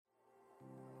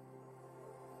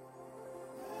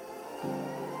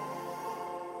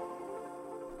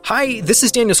Hi, this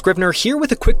is Daniel Scrivener here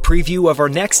with a quick preview of our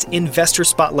next Investor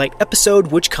Spotlight episode,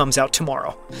 which comes out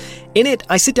tomorrow. In it,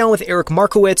 I sit down with Eric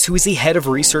Markowitz, who is the head of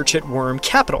research at Worm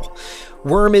Capital.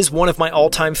 Worm is one of my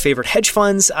all-time favorite hedge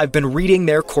funds. I've been reading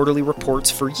their quarterly reports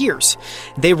for years.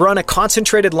 They run a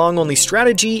concentrated long-only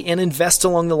strategy and invest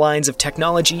along the lines of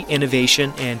technology,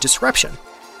 innovation, and disruption.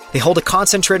 They hold a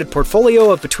concentrated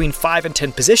portfolio of between 5 and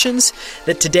 10 positions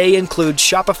that today include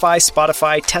Shopify,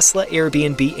 Spotify, Tesla,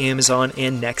 Airbnb, Amazon,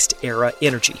 and NextEra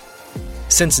Energy.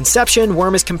 Since inception,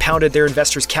 Worm has compounded their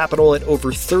investors' capital at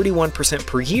over 31%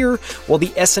 per year, while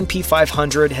the S&P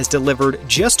 500 has delivered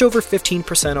just over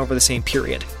 15% over the same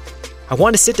period. I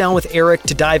want to sit down with Eric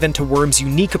to dive into Worm's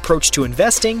unique approach to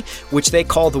investing, which they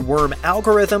call the Worm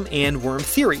algorithm and Worm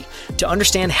theory, to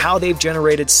understand how they've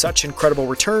generated such incredible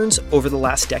returns over the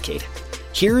last decade.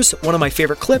 Here's one of my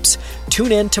favorite clips.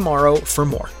 Tune in tomorrow for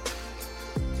more.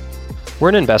 We're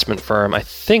an investment firm, I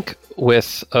think,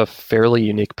 with a fairly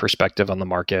unique perspective on the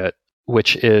market,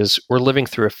 which is we're living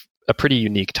through a pretty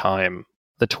unique time,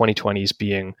 the 2020s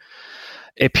being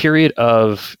a period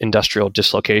of industrial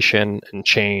dislocation and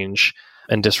change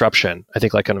and disruption. I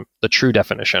think the true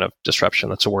definition of disruption,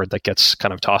 that's a word that gets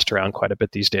kind of tossed around quite a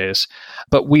bit these days.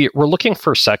 But we're looking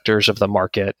for sectors of the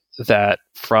market that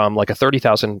from like a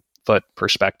 30,000 foot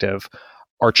perspective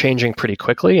are changing pretty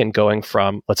quickly and going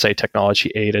from, let's say,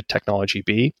 technology A to technology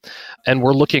B. And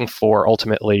we're looking for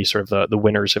ultimately sort of the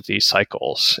winners of these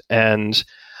cycles. And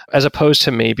as opposed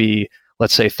to maybe,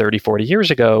 let's say 30, 40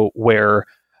 years ago, where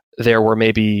there were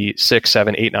maybe 6,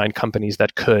 7, 8, 9 companies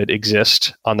that could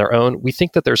exist on their own, we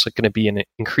think that there's going to be an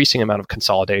increasing amount of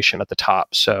consolidation at the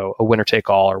top. So a winner take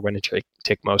all or winner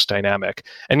take most dynamic.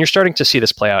 And you're starting to see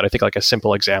this play out. I think like a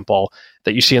simple example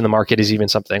that you see in the market is even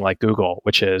something like Google,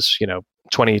 which is,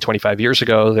 20, 25 years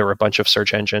ago, there were a bunch of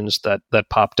search engines that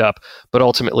popped up, but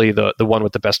ultimately the one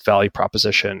with the best value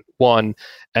proposition won,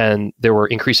 and there were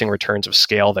increasing returns of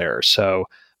scale there. So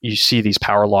you see these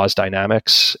power laws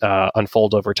dynamics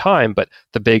unfold over time, but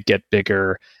the big get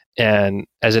bigger. And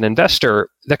as an investor,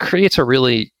 that creates a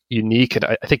really unique and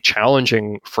I think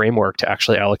challenging framework to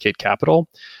actually allocate capital,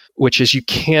 which is you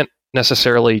can't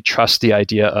necessarily trust the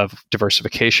idea of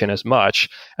diversification as much.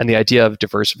 And the idea of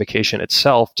diversification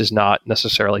itself does not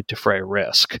necessarily defray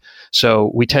risk.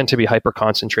 So we tend to be hyper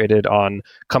concentrated on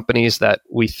companies that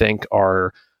we think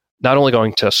are not only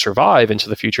going to survive into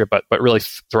the future, but really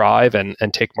thrive and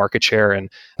take market share and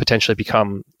potentially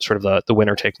become sort of the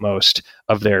winner take most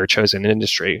of their chosen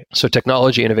industry. So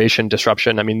technology, innovation,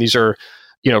 disruption, I mean, these are,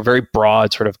 very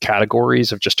broad sort of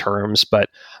categories of just terms, but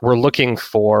we're looking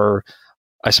for,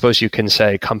 I suppose you can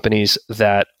say, companies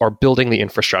that are building the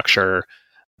infrastructure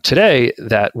today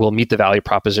that will meet the value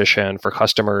proposition for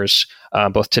customers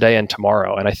both today and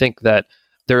tomorrow. And I think that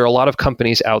there are a lot of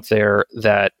companies out there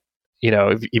that,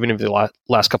 even in the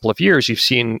last couple of years, you've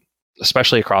seen,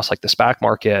 especially across like the SPAC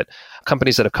market,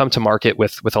 companies that have come to market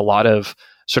with a lot of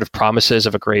sort of promises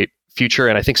of a great future.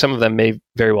 And I think some of them may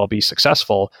very well be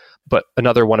successful. But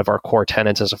another one of our core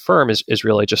tenets as a firm is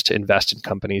really just to invest in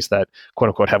companies that, quote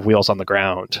unquote, have wheels on the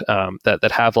ground,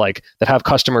 that have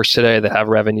customers today, that have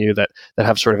revenue, that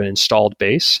have sort of an installed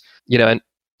base. And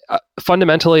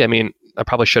fundamentally, I mean, I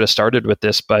probably should have started with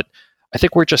this, but I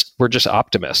think we're just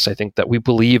optimists. I think that we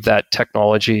believe that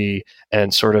technology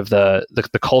and sort of the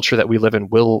culture that we live in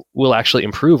will actually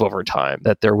improve over time,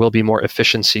 that there will be more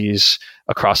efficiencies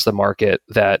across the market,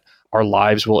 that our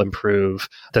lives will improve,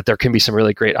 that there can be some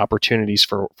really great opportunities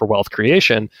for wealth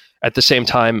creation. At the same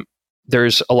time,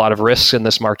 there's a lot of risks in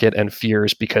this market and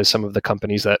fears because some of the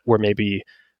companies that were maybe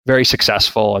very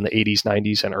successful in the 80s,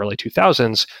 90s, and early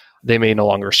 2000s, they may no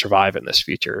longer survive in this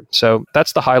future. So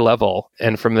that's the high level.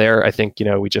 And from there, I think,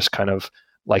 we just kind of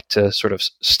like to sort of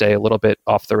stay a little bit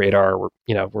off the radar.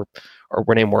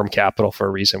 We're named Worm Capital for a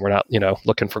reason. We're not,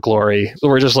 looking for glory.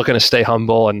 We're just looking to stay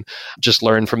humble and just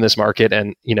learn from this market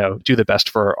and, do the best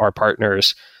for our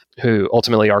partners, who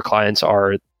ultimately our clients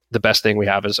are the best thing we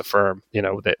have as a firm.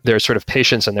 Their sort of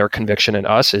patience and their conviction in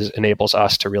us enables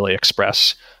us to really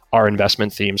express our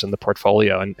investment themes in the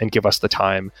portfolio and give us the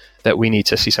time that we need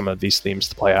to see some of these themes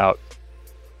to play out.